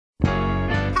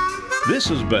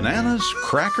This is Bananas,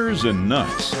 Crackers, and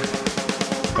Nuts,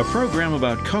 a program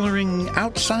about coloring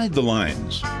outside the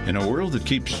lines in a world that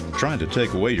keeps trying to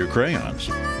take away your crayons.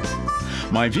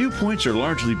 My viewpoints are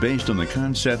largely based on the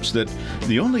concepts that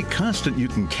the only constant you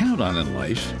can count on in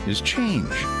life is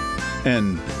change.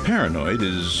 And paranoid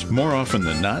is, more often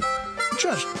than not,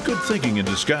 just good thinking in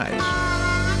disguise.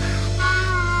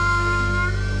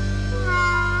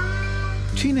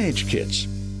 Teenage kids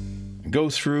go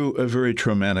through a very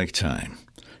traumatic time.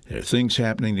 There are things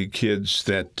happening to kids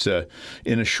that,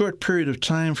 in a short period of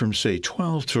time, from say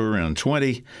 12 to around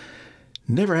 20,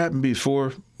 never happened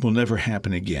before, will never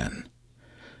happen again.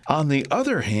 On the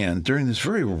other hand, during this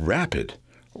very rapid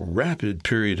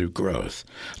period of growth,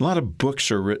 a lot of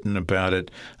books are written about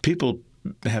it. People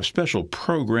have special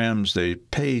programs. They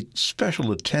pay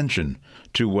special attention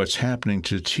to what's happening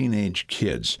to teenage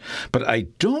kids. But I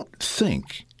don't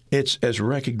think it's as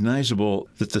recognizable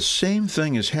that the same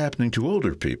thing is happening to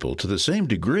older people to the same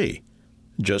degree,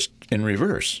 just in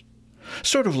reverse.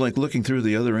 Sort of like looking through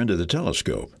the other end of the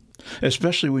telescope,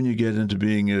 especially when you get into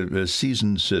being a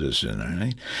seasoned citizen.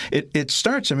 Right? It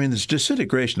starts, this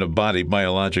disintegration of body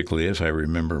biologically, if I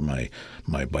remember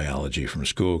my biology from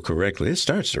school correctly, it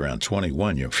starts around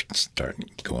 21. You start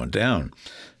going down.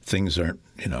 Things aren't,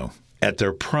 at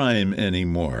their prime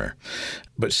anymore.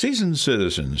 But seasoned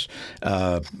citizens,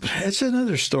 it's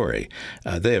another story.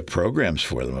 They have programs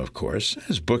for them, of course.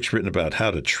 There's books written about how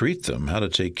to treat them, how to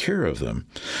take care of them.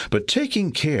 But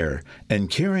taking care and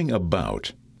caring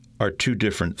about are two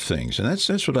different things. And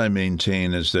that's what I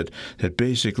maintain, is that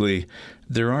basically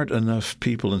there aren't enough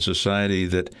people in society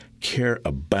that care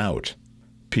about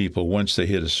people once they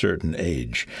hit a certain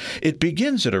age. It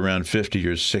begins at around 50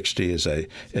 or 60,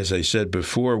 as I said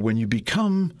before, when you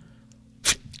become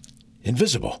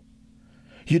invisible.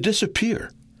 You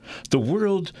disappear. The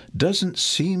world doesn't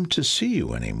seem to see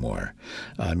you anymore.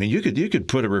 You could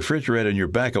put a refrigerator in your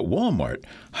back at Walmart,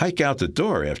 hike out the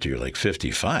door after you're like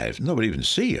 55. Nobody even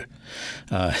see you.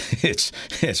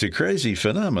 It's a crazy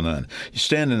phenomenon. You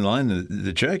stand in line at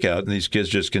the checkout, and these kids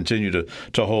just continue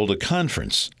to hold a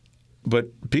conference.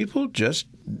 But people just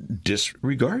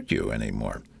disregard you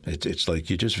anymore. It's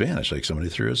like you just vanish, like somebody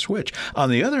threw a switch.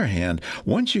 On the other hand,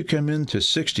 once you come into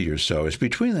 60 or so, it's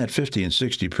between that 50 and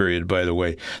 60 period, by the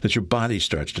way, that your body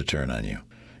starts to turn on you.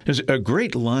 There's a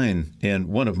great line in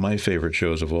one of my favorite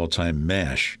shows of all time,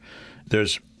 MASH.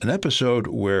 There's an episode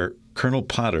where Colonel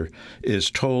Potter is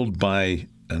told by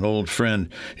an old friend,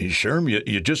 Sherm,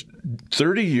 you just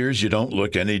 30 years, you don't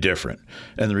look any different.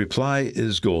 And the reply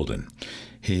is golden.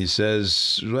 He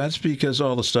says, well, that's because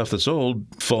all the stuff that's old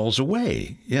falls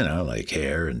away, like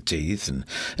hair and teeth, and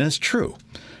it's true.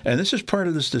 And this is part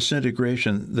of this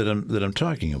disintegration that I'm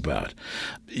talking about.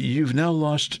 You've now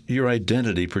lost your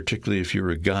identity, particularly if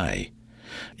you're a guy.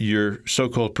 Your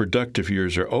so-called productive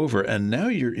years are over, and now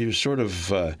you're sort of,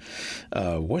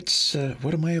 what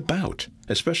am I about?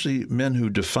 Especially men who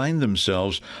define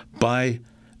themselves by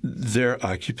their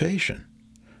occupation.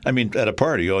 At a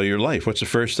party all your life, what's the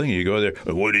first thing? You go there,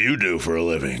 what do you do for a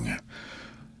living?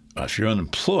 If you're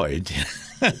unemployed,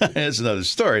 that's another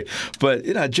story. But,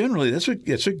 generally that's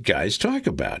what guys talk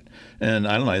about. And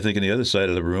I don't know, I think on the other side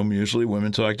of the room, usually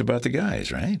women talked about the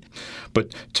guys, right?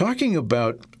 But talking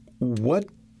about what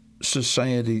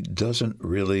society doesn't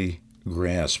really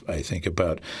grasp, I think,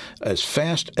 about as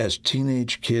fast as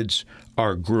teenage kids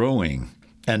are growing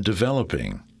and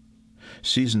developing,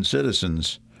 seasoned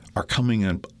citizens are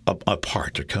coming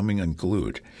apart, they're coming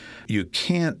unglued. You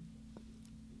can't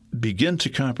begin to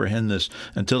comprehend this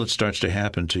until it starts to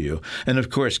happen to you. And of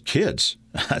course, kids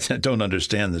don't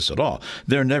understand this at all.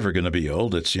 They're never going to be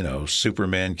old. It's,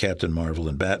 Superman, Captain Marvel,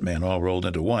 and Batman all rolled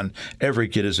into one. Every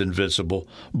kid is invincible,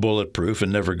 bulletproof,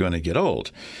 and never going to get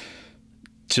old.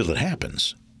 Till it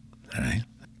happens. All right?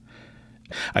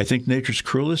 I think nature's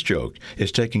cruelest joke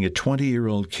is taking a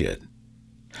 20-year-old kid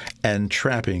and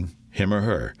trapping him or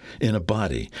her in a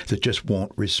body that just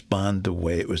won't respond the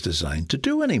way it was designed to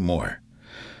do anymore.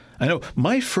 I know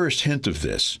my first hint of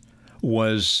this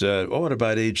was, at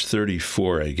about age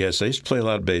 34, I guess. I used to play a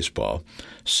lot of baseball.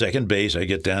 Second base, I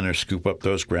get down there, scoop up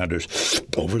those grounders.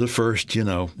 Over the first,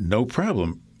 no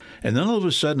problem. And then all of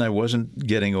a sudden, I wasn't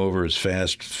getting over as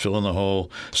fast, filling the hole,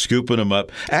 scooping them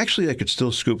up. Actually, I could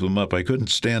still scoop them up. I couldn't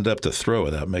stand up to throw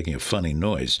without making a funny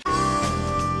noise.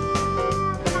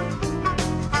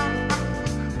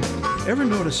 Ever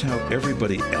notice how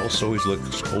everybody else always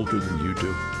looks older than you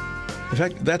do? In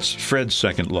fact, that's Fred's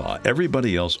second law.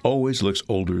 Everybody else always looks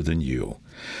older than you.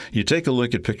 You take a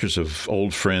look at pictures of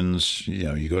old friends,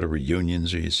 you go to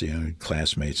reunions or you see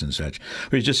classmates and such,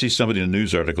 or you just see somebody in a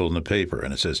news article in the paper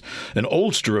and it says, an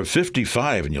oldster of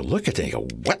 55, and you look at it and you go,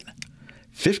 what?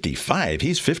 55?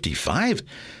 He's 55?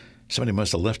 Somebody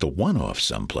must have left a 1 off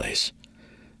someplace.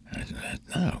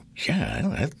 Oh, yeah, I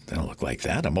don't look like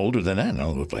that. I'm older than that. I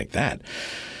don't look like that.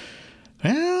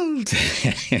 Well,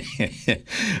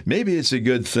 maybe it's a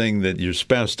good thing that your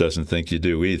spouse doesn't think you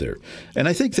do either. And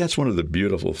I think that's one of the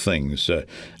beautiful things.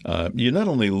 You not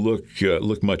only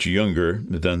look much younger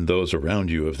than those around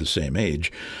you of the same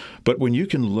age, but when you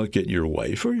can look at your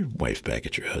wife or your wife back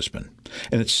at your husband,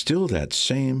 and it's still that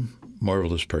same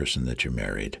marvelous person that you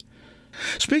married.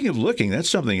 Speaking of looking, that's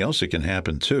something else that can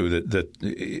happen too.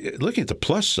 That looking at the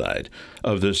plus side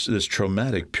of this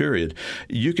traumatic period,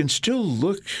 you can still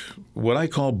look what I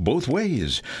call both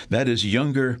ways. That is,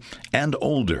 younger and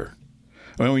older.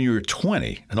 When you were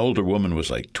 20, an older woman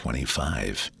was like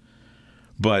 25.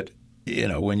 But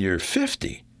when you're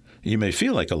 50, you may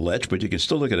feel like a lech, but you can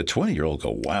still look at a 20-year-old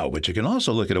and go, wow. But you can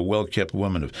also look at a well-kept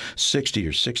woman of 60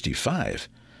 or 65.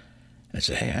 And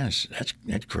say, hey,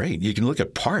 that's great. You can look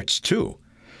at parts, too.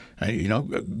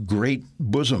 Great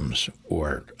bosoms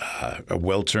or a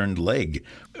well-turned leg.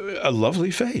 A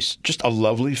lovely face. Just a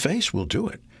lovely face will do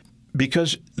it.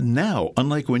 Because now,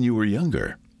 unlike when you were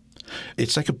younger,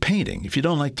 it's like a painting. If you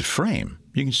don't like the frame,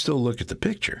 you can still look at the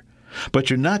picture. But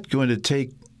you're not going to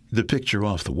take the picture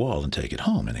off the wall and take it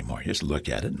home anymore. You just look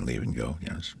at it and leave and go,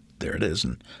 there it is,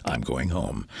 and I'm going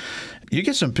home. You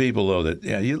get some people, though, that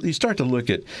you start to look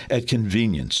at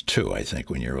convenience, too, I think,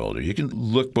 when you're older. You can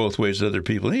look both ways at other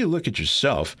people. And you look at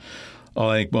yourself.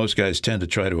 I think most guys tend to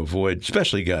try to avoid,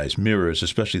 especially guys, mirrors,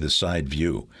 especially the side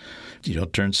view. You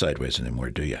don't turn sideways anymore,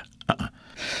 do you?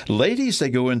 Ladies, they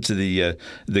go into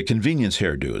the convenience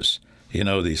hairdos.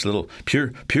 These little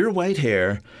pure white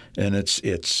hair, and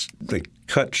it's they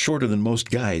cut shorter than most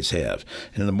guys have.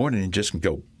 And in the morning, you just can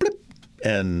go blip,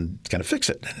 and kind of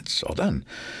fix it, and it's all done.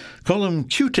 Call them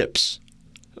Q-tips.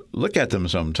 Look at them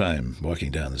sometime walking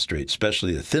down the street,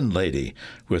 especially a thin lady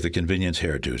with a convenience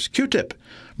hairdo. Q-tip.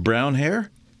 Brown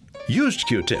hair, used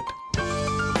Q-tip.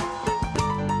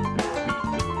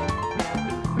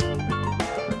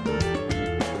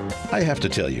 I have to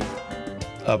tell you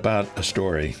about a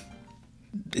story.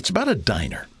 It's about a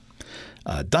diner.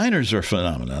 Diners are a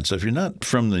phenomenon. So if you're not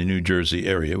from the New Jersey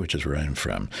area, which is where I'm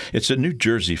from, it's a New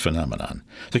Jersey phenomenon.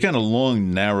 They're kind of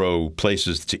long, narrow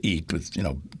places to eat with,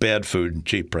 bad food and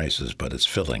cheap prices, but it's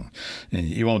filling. And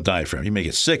you won't die from it. You may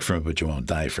get sick from it, but you won't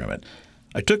die from it.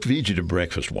 I took Vijay to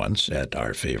breakfast once at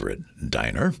our favorite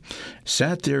diner,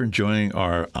 sat there enjoying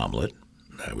our omelet,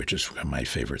 which is my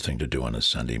favorite thing to do on a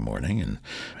Sunday morning, and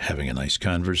having a nice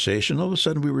conversation. All of a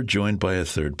sudden, we were joined by a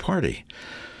third party.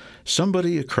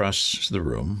 Somebody across the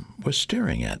room was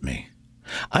staring at me.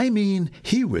 I mean,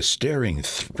 he was staring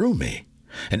through me.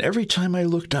 And every time I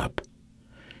looked up,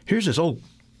 here's this old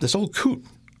coot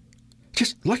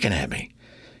just looking at me.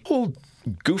 Old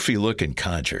goofy-looking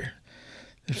codger.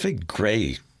 Big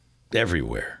gray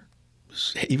everywhere.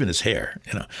 Even his hair,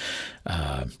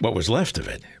 what was left of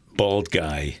it. Bald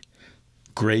guy,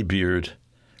 gray beard,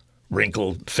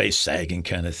 wrinkled, face sagging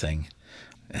kind of thing.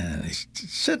 And he's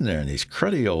sitting there in these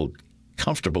cruddy old,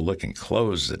 comfortable-looking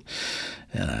clothes.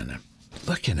 And I'm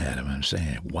looking at him. I'm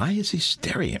saying, why is he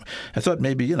staring at me? I thought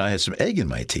maybe, I had some egg in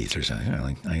my teeth or something.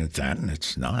 Like that.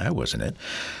 And no, that wasn't it.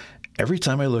 Every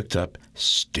time I looked up,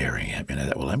 staring at me. And I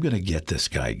thought, well, I'm going to get this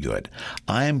guy good.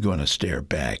 I'm going to stare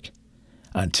back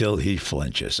until he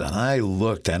flinches. And I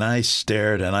looked, and I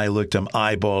stared, and I looked him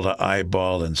eyeball to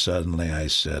eyeball. And suddenly I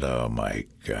said, oh, my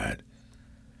God.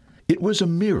 It was a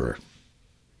mirror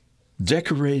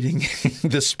decorating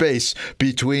the space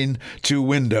between two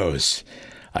windows.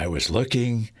 I was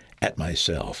looking at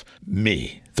myself,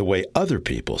 me, the way other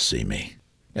people see me,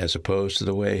 as opposed to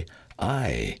the way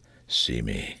I see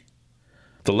me.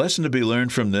 The lesson to be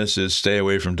learned from this is stay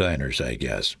away from diners, I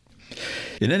guess.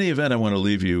 In any event, I want to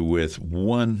leave you with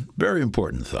one very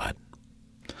important thought.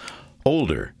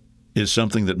 Older is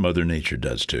something that Mother Nature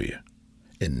does to you,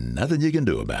 and nothing you can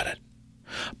do about it.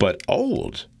 But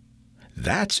old,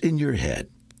 that's in your head,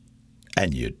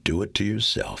 and you do it to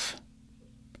yourself.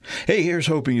 Hey, here's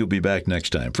hoping you'll be back next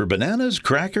time for Bananas,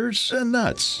 Crackers, and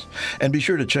Nuts. And be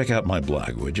sure to check out my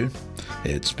blog, would you?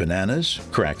 It's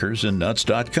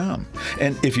bananascrackersandnuts.com.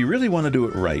 And if you really want to do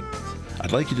it right,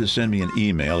 I'd like you to send me an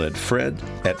email at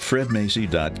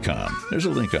fred@fredmacy.com. There's a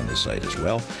link on the site as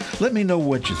well. Let me know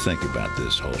what you think about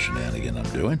this whole shenanigan I'm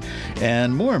doing.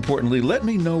 And more importantly, let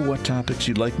me know what topics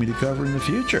you'd like me to cover in the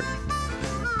future.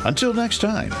 Until next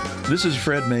time, this is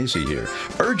Fred Macy here,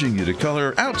 urging you to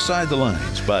color outside the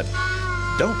lines, but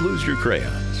don't lose your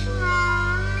crayon.